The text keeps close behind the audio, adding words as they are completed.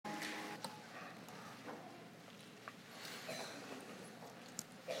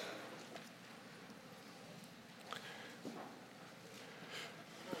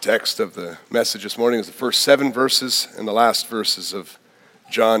text of the message this morning is the first 7 verses and the last verses of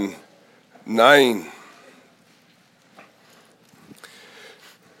John 9.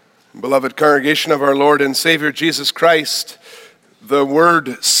 Beloved congregation of our Lord and Savior Jesus Christ, the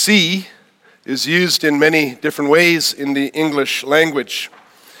word see is used in many different ways in the English language.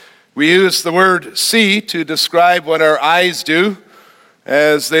 We use the word see to describe what our eyes do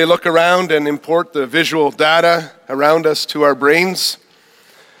as they look around and import the visual data around us to our brains.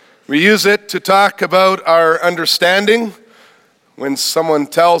 We use it to talk about our understanding. When someone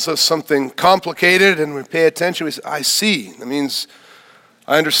tells us something complicated and we pay attention, we say, I see. That means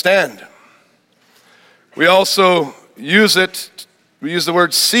I understand. We also use the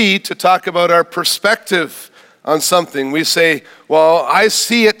word see to talk about our perspective on something. We say, well, I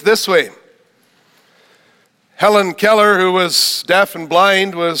see it this way. Helen Keller, who was deaf and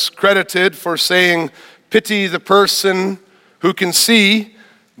blind, was credited for saying, pity the person who can see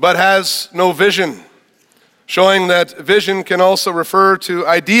but has no vision, showing that vision can also refer to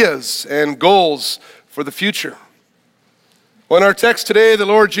ideas and goals for the future. Well, in our text today, the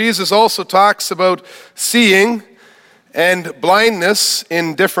Lord Jesus also talks about seeing and blindness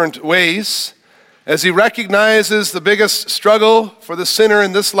in different ways, as he recognizes the biggest struggle for the sinner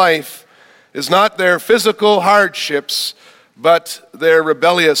in this life is not their physical hardships, but their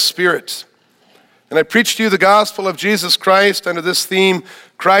rebellious spirit. And I preach to you the gospel of Jesus Christ under this theme,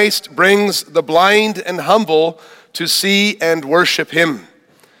 Christ brings the blind and humble to see and worship him.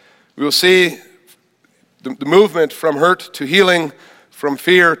 We will see the movement from hurt to healing, from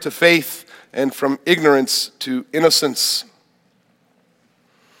fear to faith, and from ignorance to innocence.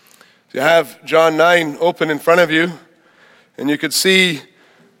 You have John 9 open in front of you, and you could see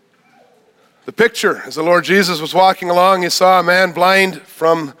the picture. As the Lord Jesus was walking along, he saw a man blind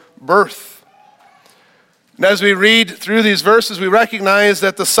from birth. And as we read through these verses, we recognize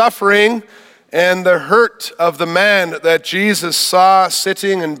that the suffering and the hurt of the man that Jesus saw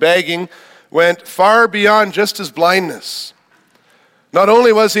sitting and begging went far beyond just his blindness. Not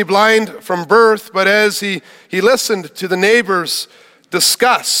only was he blind from birth, but as he listened to the neighbors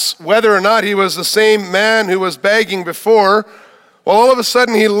discuss whether or not he was the same man who was begging before, well, all of a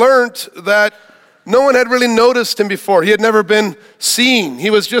sudden he learned that no one had really noticed him before. He had never been seen.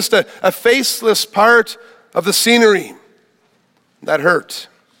 He was just a faceless part of the scenery. That hurt.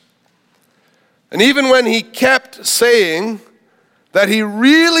 And even when he kept saying that he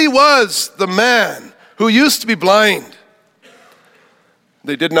really was the man who used to be blind,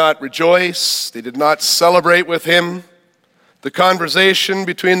 they did not rejoice. They did not celebrate with him. The conversation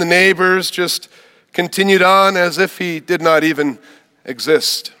between the neighbors just continued on as if he did not even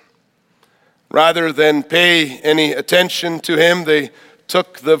exist. Rather than pay any attention to him, they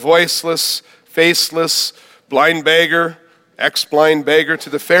took the voiceless, faceless, blind beggar, ex-blind beggar to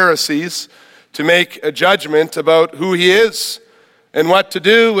the Pharisees to make a judgment about who he is and what to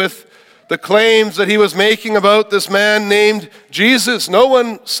do with the claims that he was making about this man named Jesus. No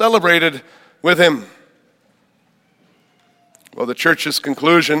one celebrated with him. Well, the church's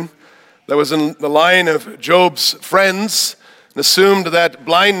conclusion that was in the line of Job's friends assumed that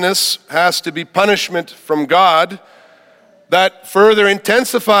blindness has to be punishment from God. That further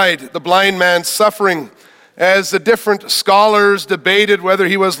intensified the blind man's suffering as the different scholars debated whether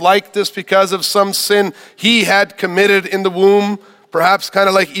he was like this because of some sin he had committed in the womb, perhaps kind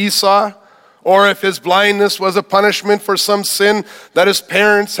of like Esau, or if his blindness was a punishment for some sin that his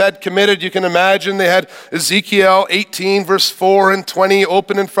parents had committed. You can imagine they had Ezekiel 18, verse 4 and 20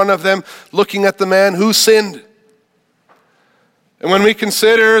 open in front of them, looking at the man who sinned. And when we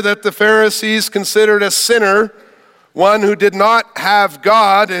consider that the Pharisees considered a sinner one who did not have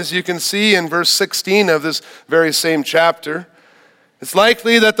God, as you can see in verse 16 of this very same chapter, it's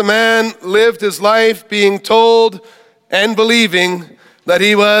likely that the man lived his life being told and believing that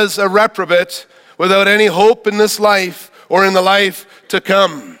he was a reprobate without any hope in this life or in the life to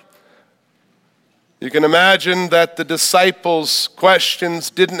come. You can imagine that the disciples' questions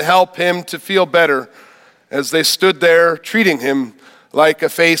didn't help him to feel better as they stood there treating him like a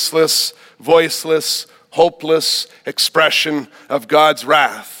faceless, voiceless, hopeless expression of God's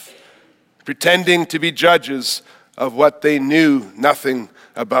wrath, pretending to be judges of what they knew nothing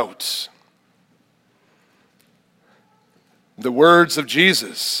about. The words of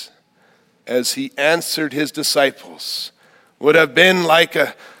Jesus as he answered his disciples would have been like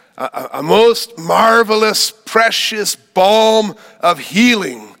a most marvelous, precious balm of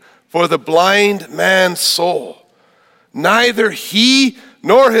healing for the blind man's soul. Neither he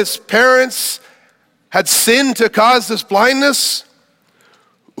nor his parents had sinned to cause this blindness.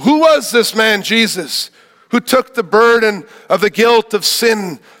 Who was this man, Jesus, who took the burden of the guilt of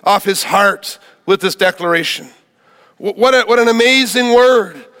sin off his heart with this declaration. What an amazing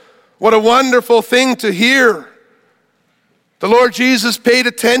word. What a wonderful thing to hear. The Lord Jesus paid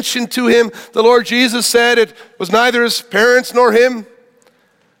attention to him. The Lord Jesus said it was neither his parents nor him.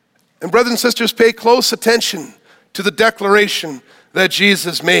 And brothers and sisters, pay close attention to the declaration that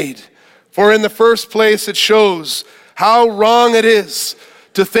Jesus made. For in the first place, it shows how wrong it is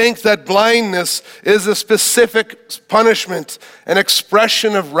to think that blindness is a specific punishment, an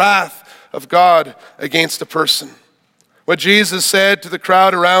expression of wrath of God against a person. What Jesus said to the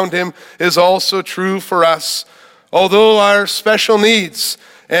crowd around him is also true for us. Although our special needs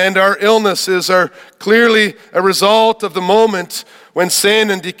and our illnesses are clearly a result of the moment when sin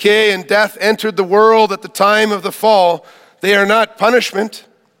and decay and death entered the world at the time of the fall, they are not punishment.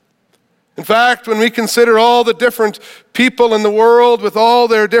 In fact, when we consider all the different people in the world with all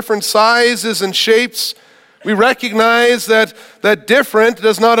their different sizes and shapes, we recognize that different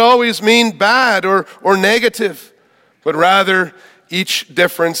does not always mean bad or negative, but rather each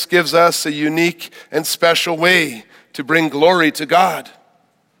difference gives us a unique and special way to bring glory to God.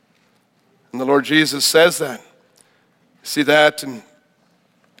 And the Lord Jesus says that. See that in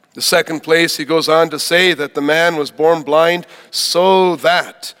the second place, he goes on to say that the man was born blind so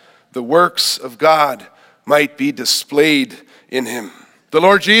that the works of God might be displayed in him. The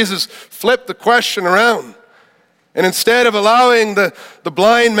Lord Jesus flipped the question around. And instead of allowing the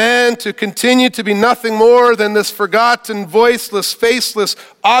blind man to continue to be nothing more than this forgotten, voiceless, faceless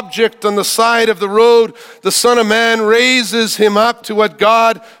object on the side of the road, the Son of Man raises him up to what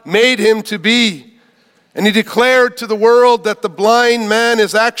God made him to be. And he declared to the world that the blind man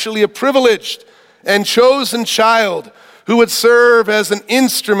is actually a privileged and chosen child who would serve as an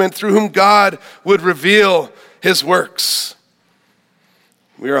instrument through whom God would reveal his works.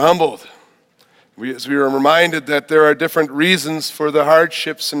 We are humbled. As we are reminded that there are different reasons for the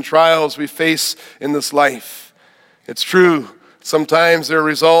hardships and trials we face in this life. It's true, sometimes they're a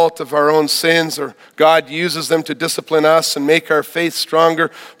result of our own sins, or God uses them to discipline us and make our faith stronger.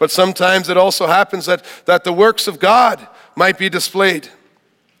 But sometimes it also happens that the works of God might be displayed.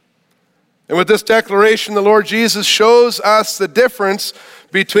 And with this declaration, the Lord Jesus shows us the difference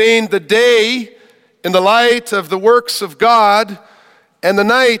between the day in the light of the works of God and the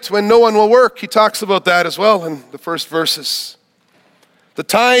night when no one will work. He talks about that as well in the first verses. The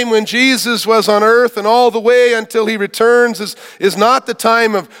time when Jesus was on earth and all the way until he returns is not the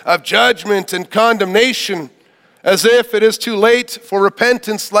time of judgment and condemnation, as if it is too late for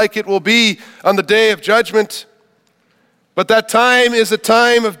repentance like it will be on the day of judgment. But that time is a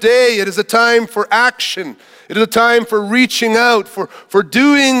time of day. It is a time for action. It is a time for reaching out, for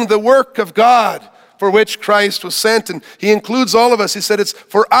doing the work of God for which Christ was sent. And he includes all of us. He said it's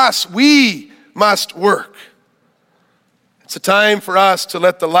for us. We must work. It's a time for us to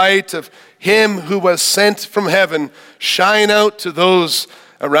let the light of him who was sent from heaven shine out to those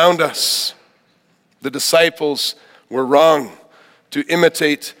around us. The disciples were wrong to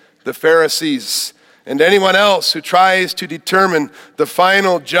imitate the Pharisees and anyone else who tries to determine the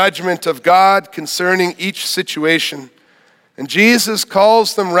final judgment of God concerning each situation. And Jesus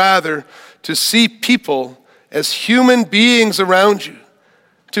calls them rather to see people as human beings around you,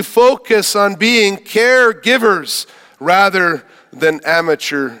 to focus on being caregivers rather than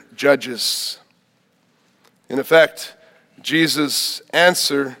amateur judges. In effect, Jesus'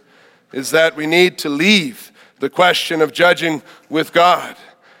 answer is that we need to leave the question of judging with God.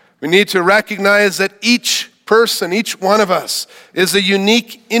 We need to recognize that each person, each one of us, is a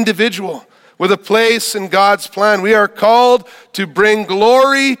unique individual with a place in God's plan. We are called to bring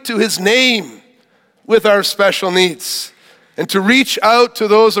glory to his name with our special needs and to reach out to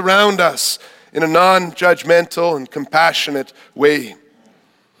those around us in a non-judgmental and compassionate way.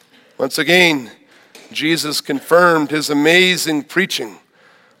 Once again, Jesus confirmed his amazing preaching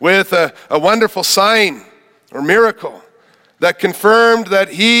with a wonderful sign or miracle that confirmed that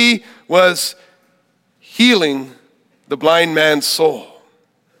he was healing the blind man's soul.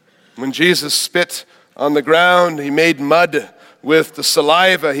 When Jesus spit on the ground, he made mud with the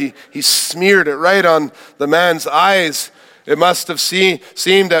saliva. He smeared it right on the man's eyes. It must have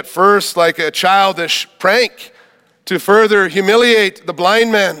seemed at first like a childish prank to further humiliate the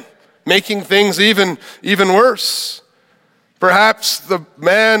blind man, making things even worse. Perhaps the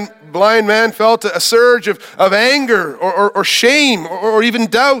blind man felt a surge of anger or shame or even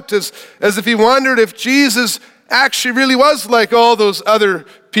doubt as if he wondered if Jesus actually really was like all those other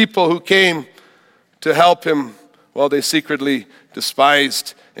people who came to help him while they secretly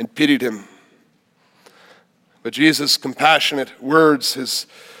despised and pitied him. But Jesus' compassionate words, his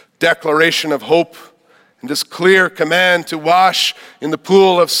declaration of hope And this clear command to wash in the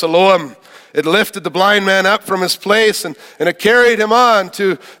pool of Siloam, it lifted the blind man up from his place and it carried him on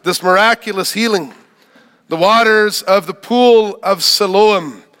to this miraculous healing. The waters of the pool of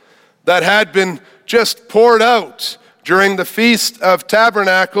Siloam that had been just poured out during the Feast of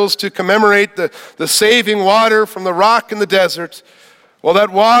Tabernacles to commemorate the saving water from the rock in the desert. Well,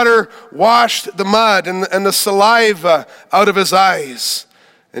 that water washed the mud and the saliva out of his eyes.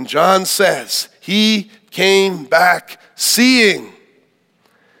 And John says, he came back seeing.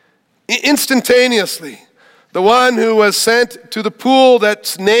 Instantaneously, the one who was sent to the pool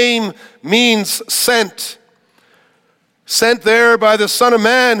that's name means sent there by the Son of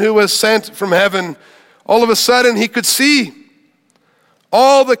Man who was sent from heaven, all of a sudden he could see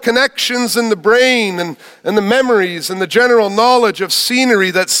all the connections in the brain and the memories and the general knowledge of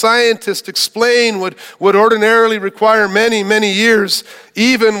scenery that scientists explain would ordinarily require many, many years.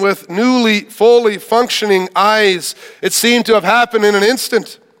 Even with newly, fully functioning eyes, it seemed to have happened in an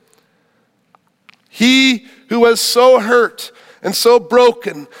instant. He who was so hurt and so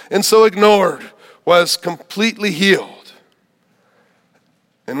broken and so ignored was completely healed.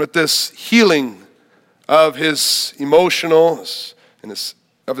 And with this healing of his emotions and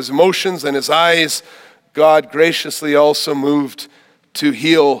his eyes, God graciously also moved to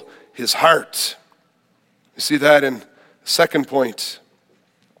heal his heart. You see that in the second point.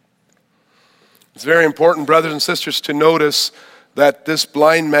 It's very important, brothers and sisters, to notice that this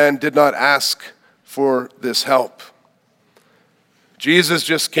blind man did not ask for this help. Jesus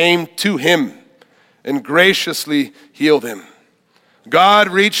just came to him and graciously healed him. God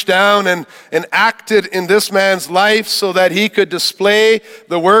reached down and acted in this man's life so that he could display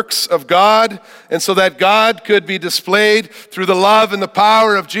the works of God and so that God could be displayed through the love and the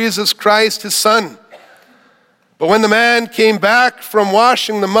power of Jesus Christ, his Son. But when the man came back from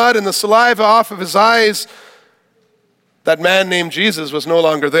washing the mud and the saliva off of his eyes, that man named Jesus was no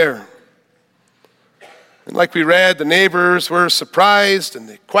longer there. And like we read, the neighbors were surprised and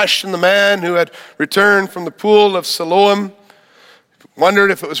they questioned the man who had returned from the pool of Siloam.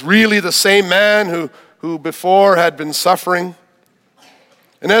 Wondered if it was really the same man who before had been suffering.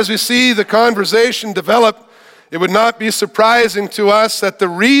 And as we see the conversation develop, it would not be surprising to us that the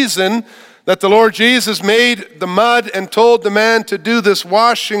reason that the Lord Jesus made the mud and told the man to do this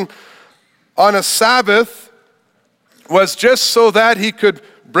washing on a Sabbath was just so that he could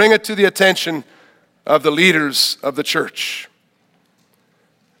bring it to the attention of the leaders of the church.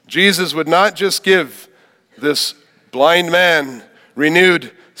 Jesus would not just give this blind man renewed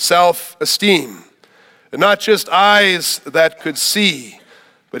self-esteem, and not just eyes that could see,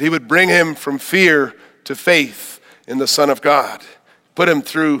 but he would bring him from fear to faith in the Son of God, put him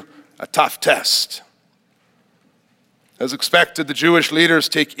through a tough test. As expected, the Jewish leaders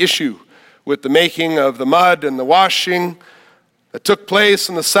take issue with the making of the mud and the washing that took place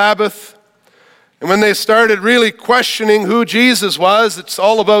on the Sabbath. And when they started really questioning who Jesus was, it's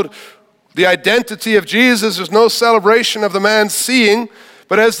all about the identity of Jesus. There's no celebration of the man seeing,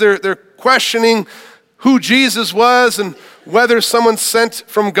 but as they're questioning who Jesus was and whether someone sent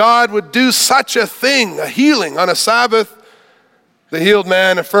from God would do such a thing, a healing on a Sabbath, the healed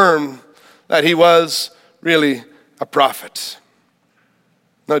man affirmed that he was really a prophet.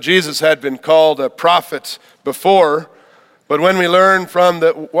 Now, Jesus had been called a prophet before, but when we learn from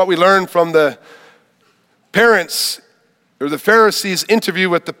what we learned from the parents or the Pharisees' interview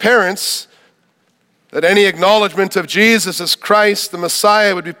with the parents, that any acknowledgement of Jesus as Christ, the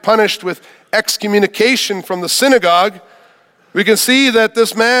Messiah, would be punished with excommunication from the synagogue, we can see that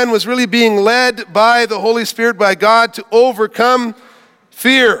this man was really being led by the Holy Spirit, by God, to overcome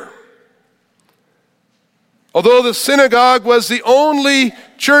fear. Although the synagogue was the only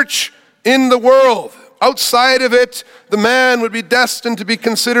church in the world, outside of it, the man would be destined to be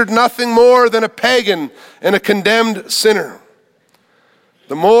considered nothing more than a pagan and a condemned sinner.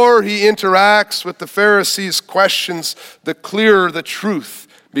 The more he interacts with the Pharisees' questions, the clearer the truth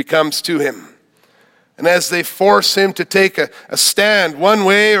becomes to him. And as they force him to take a stand one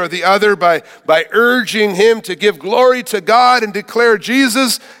way or the other by urging him to give glory to God and declare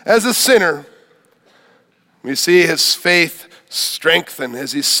Jesus as a sinner, we see his faith strengthen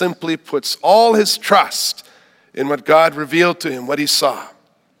as he simply puts all his trust in what God revealed to him, what he saw.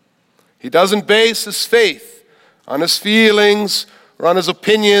 He doesn't base his faith on his feelings or on his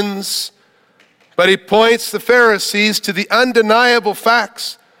opinions, but he points the Pharisees to the undeniable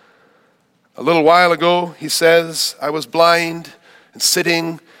facts. A little while ago, he says, I was blind and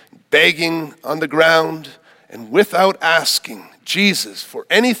sitting, begging on the ground, and without asking Jesus for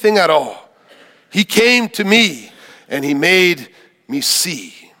anything at all, he came to me and he made me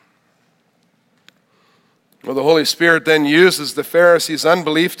see. Well, the Holy Spirit then uses the Pharisees'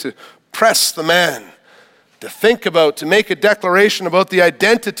 unbelief to press the man, to think about, to make a declaration about the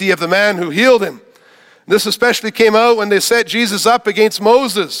identity of the man who healed him. This especially came out when they set Jesus up against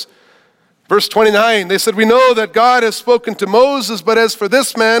Moses. Verse 29, they said, "We know that God has spoken to Moses, but as for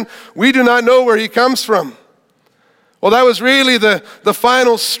this man, we do not know where he comes from." Well, that was really the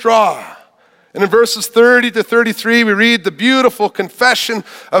final straw. And in verses 30 to 33, we read the beautiful confession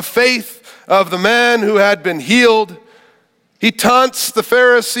of faith of the man who had been healed. He taunts the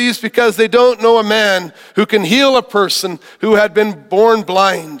Pharisees because they don't know a man who can heal a person who had been born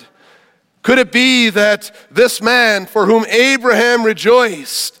blind. Could it be that this man for whom Abraham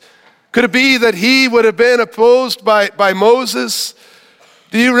rejoiced, could it be that he would have been opposed by Moses?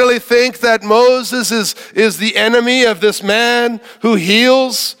 Do you really think that Moses is the enemy of this man who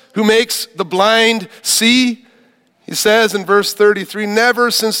heals, who makes the blind see? He says in verse 33, "Never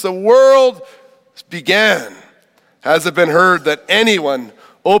since the world began has it been heard that anyone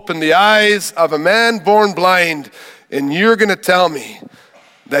opened the eyes of a man born blind, and you're going to tell me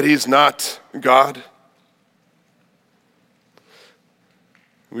that he's not God?"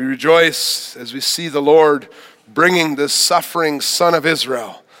 We rejoice as we see the Lord bringing this suffering son of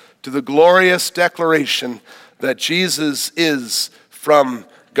Israel to the glorious declaration that Jesus is from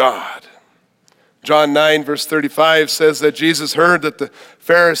God. John 9 verse 35 says that Jesus heard that the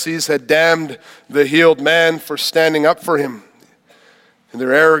Pharisees had damned the healed man for standing up for him. In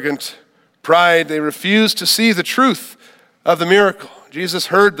their arrogant pride, they refused to see the truth of the miracle. Jesus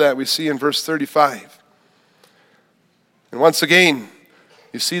heard that, we see in verse 35. And once again,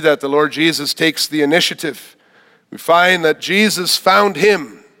 you see that the Lord Jesus takes the initiative. We find that Jesus found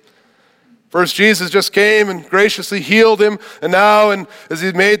him. First, Jesus just came and graciously healed him, and now, as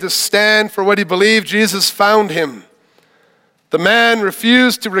he made the stand for what he believed, Jesus found him. The man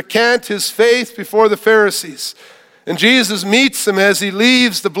refused to recant his faith before the Pharisees, and Jesus meets him as he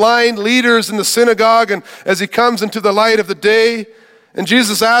leaves the blind leaders in the synagogue and as he comes into the light of the day, and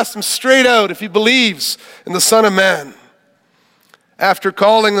Jesus asks him straight out if he believes in the Son of Man. After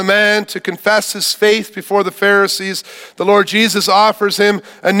calling the man to confess his faith before the Pharisees, the Lord Jesus offers him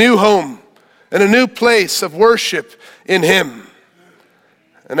a new home and a new place of worship in him.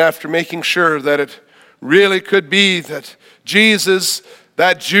 And after making sure that it really could be that Jesus,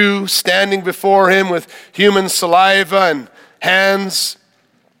 that Jew standing before him with human saliva and hands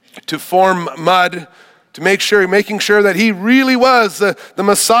to form mud, making sure that he really was the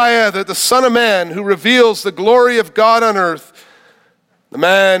Messiah, the Son of Man who reveals the glory of God on earth, the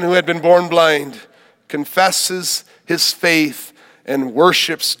man who had been born blind confesses his faith and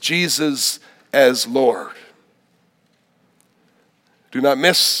worships Jesus as Lord. Do not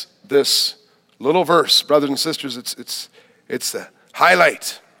miss this little verse, brothers and sisters. It's the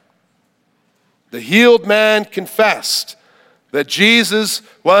highlight. The healed man confessed that Jesus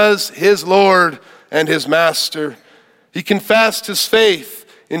was his Lord and his Master. He confessed his faith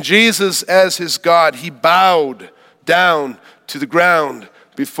in Jesus as his God. He bowed down to the ground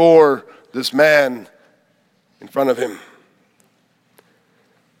before this man in front of him.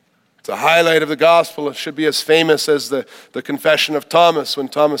 It's a highlight of the gospel. It should be as famous as the confession of Thomas when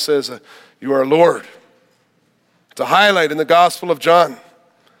Thomas says, "You are Lord." It's a highlight in the Gospel of John,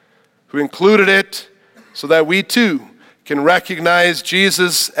 who included it so that we too can recognize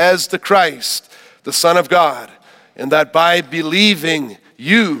Jesus as the Christ, the Son of God, and that by believing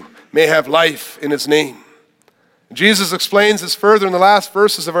you may have life in his name. Jesus explains this further in the last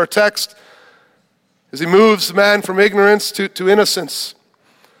verses of our text as he moves the man from ignorance to innocence.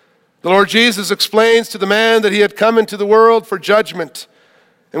 The Lord Jesus explains to the man that he had come into the world for judgment.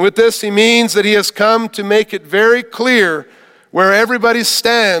 And with this, he means that he has come to make it very clear where everybody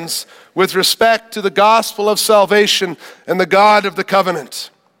stands with respect to the gospel of salvation and the God of the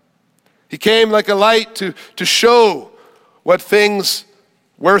covenant. He came like a light to show where things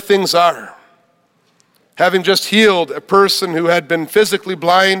are. Having just healed a person who had been physically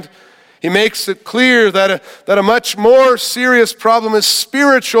blind, he makes it clear that a much more serious problem is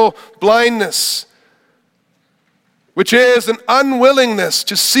spiritual blindness, which is an unwillingness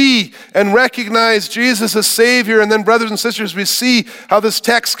to see and recognize Jesus as Savior. And then, brothers and sisters, we see how this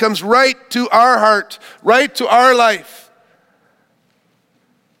text comes right to our heart, right to our life.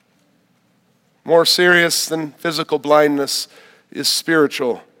 More serious than physical blindness is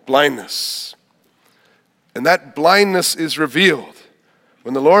spiritual blindness. And that blindness is revealed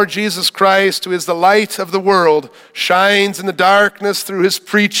when the Lord Jesus Christ, who is the light of the world, shines in the darkness through his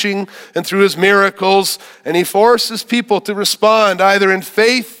preaching and through his miracles, and he forces people to respond either in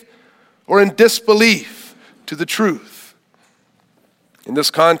faith or in disbelief to the truth. In this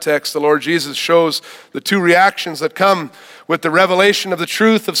context, the Lord Jesus shows the two reactions that come with the revelation of the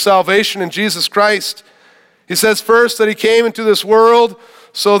truth of salvation in Jesus Christ. He says first that he came into this world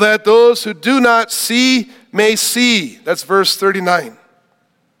so that those who do not see may see. That's verse 39.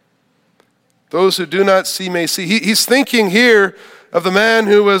 Those who do not see may see. He's thinking here of the man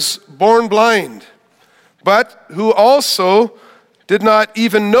who was born blind, but who also did not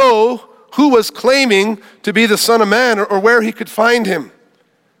even know who was claiming to be the Son of Man or where he could find him.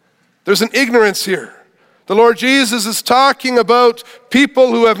 There's an ignorance here. The Lord Jesus is talking about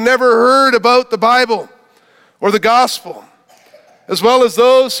people who have never heard about the Bible or the gospel, as well as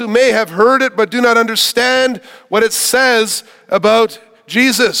those who may have heard it but do not understand what it says about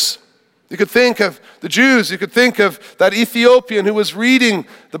Jesus. You could think of the Jews. You could think of that Ethiopian who was reading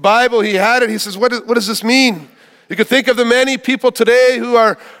the Bible. He had it. He says, what does this mean? You could think of the many people today who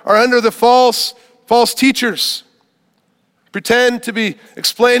are under the false teachers, pretend to be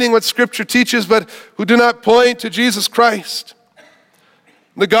explaining what Scripture teaches, but who do not point to Jesus Christ.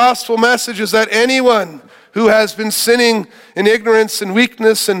 The gospel message is that anyone who has been sinning in ignorance and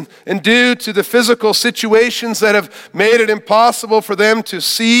weakness and due to the physical situations that have made it impossible for them to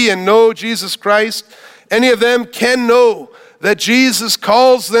see and know Jesus Christ, any of them can know that Jesus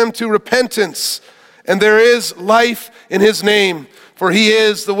calls them to repentance, and there is life in his name, for he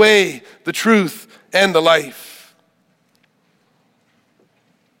is the way, the truth, and the life.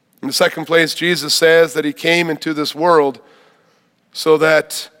 In the second place, Jesus says that he came into this world so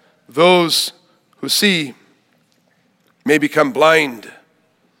that those who see may become blind.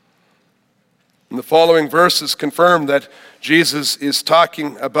 And the following verses confirm that Jesus is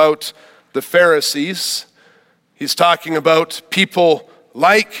talking about the Pharisees. He's talking about people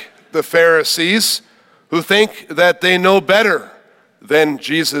like the Pharisees who think that they know better than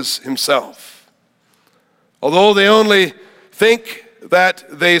Jesus himself. Although they only think that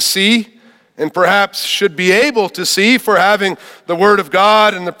they see, and perhaps should be able to see for having the Word of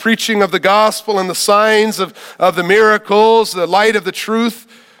God and the preaching of the gospel and the signs of the miracles, the light of the truth,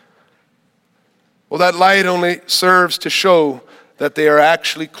 well, that light only serves to show that they are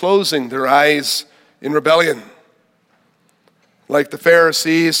actually closing their eyes in rebellion. Like the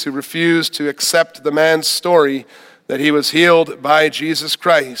Pharisees who refused to accept the man's story that he was healed by Jesus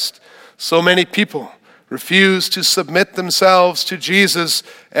Christ, so many people refuse to submit themselves to Jesus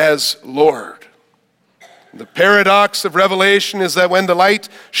as Lord. The paradox of Revelation is that when the light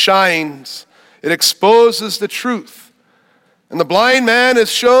shines, it exposes the truth. And the blind man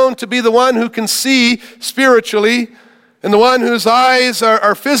is shown to be the one who can see spiritually, and the one whose eyes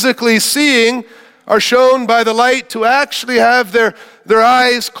are physically seeing are shown by the light to actually have their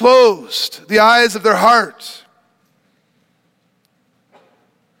eyes closed, the eyes of their heart.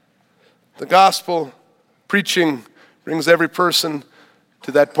 The gospel preaching brings every person to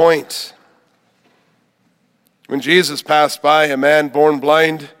that point. When Jesus passed by a man born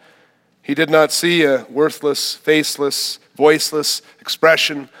blind, he did not see a worthless, faceless, voiceless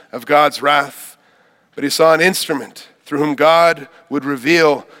expression of God's wrath, but he saw an instrument through whom God would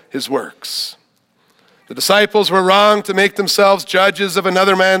reveal his works. The disciples were wrong to make themselves judges of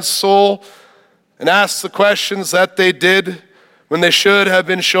another man's soul and ask the questions that they did when they should have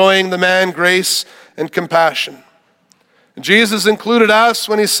been showing the man grace and compassion. And Jesus included us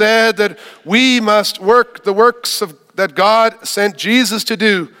when he said that we must work the works that God sent Jesus to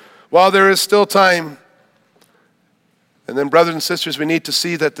do while there is still time. And then, brothers and sisters, we need to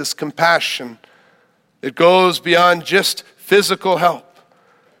see that this compassion, it goes beyond just physical help.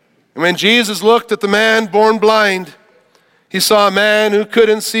 And when Jesus looked at the man born blind, he saw a man who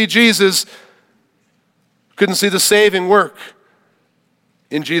couldn't see Jesus, couldn't see the saving work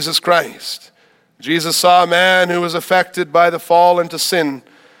in Jesus Christ. Jesus saw a man who was affected by the fall into sin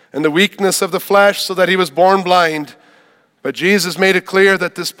and the weakness of the flesh so that he was born blind. But Jesus made it clear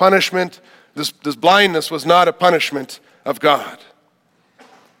that this punishment, this blindness was not a punishment of God.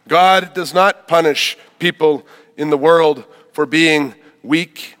 God does not punish people in the world for being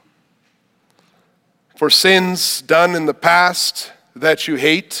weak, for sins done in the past that you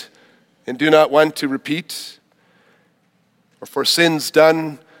hate and do not want to repeat, or for sins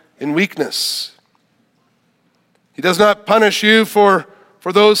done in weakness. He does not punish you for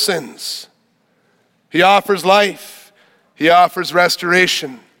those sins. He offers life. He offers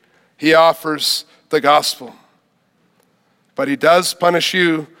restoration. He offers the gospel. But he does punish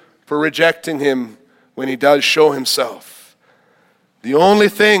you for rejecting him when he does show himself. The only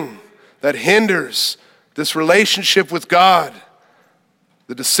thing that hinders this relationship with God,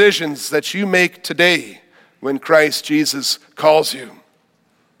 the decisions that you make today when Christ Jesus calls you.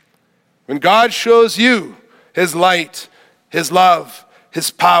 When God shows you his light, his love, his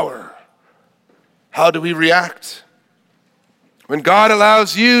power, how do we react? When God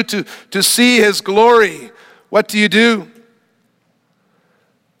allows you to see his glory, what do?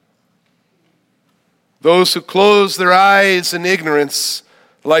 Those who close their eyes in ignorance,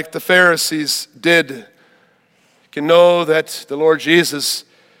 like the Pharisees did, can know that the Lord Jesus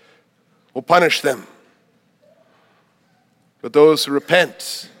will punish them. But those who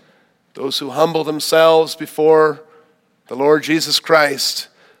repent, those who humble themselves before the Lord Jesus Christ,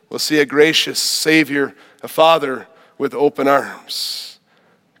 will see a gracious Savior, a Father with open arms.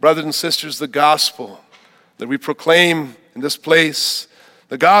 Brothers and sisters, the gospel that we proclaim in this place,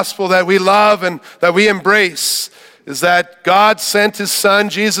 the gospel that we love and that we embrace, is that God sent his Son,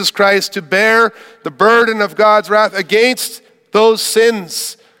 Jesus Christ, to bear the burden of God's wrath against those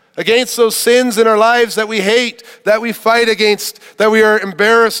sins in our lives that we hate, that we fight against, that we are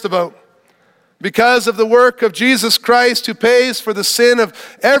embarrassed about. Because of the work of Jesus Christ, who pays for the sin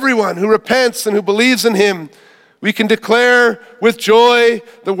of everyone who repents and who believes in him, we can declare with joy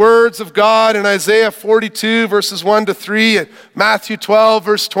the words of God in Isaiah 42, verses 1-3, and Matthew 12,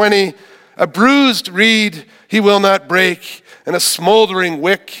 verse 20. A bruised reed he will not break, and a smoldering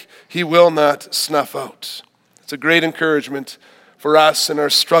wick he will not snuff out. It's a great encouragement for us in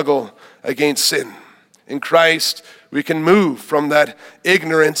our struggle against sin. In Christ, we can move from that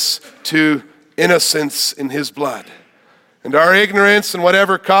ignorance to innocence in his blood. And our ignorance and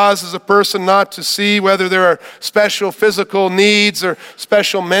whatever causes a person not to see, whether there are special physical needs or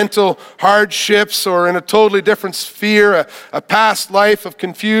special mental hardships or in a totally different sphere, a past life of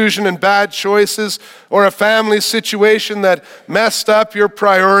confusion and bad choices, or a family situation that messed up your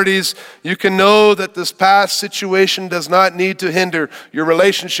priorities, you can know that this past situation does not need to hinder your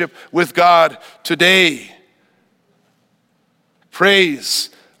relationship with God today.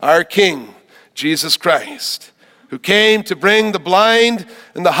 Praise our King, Jesus Christ, who came to bring the blind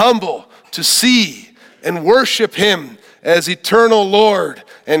and the humble to see and worship him as eternal Lord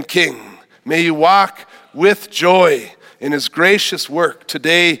and King. May you walk with joy in his gracious work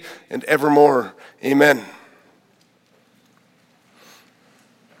today and evermore. Amen.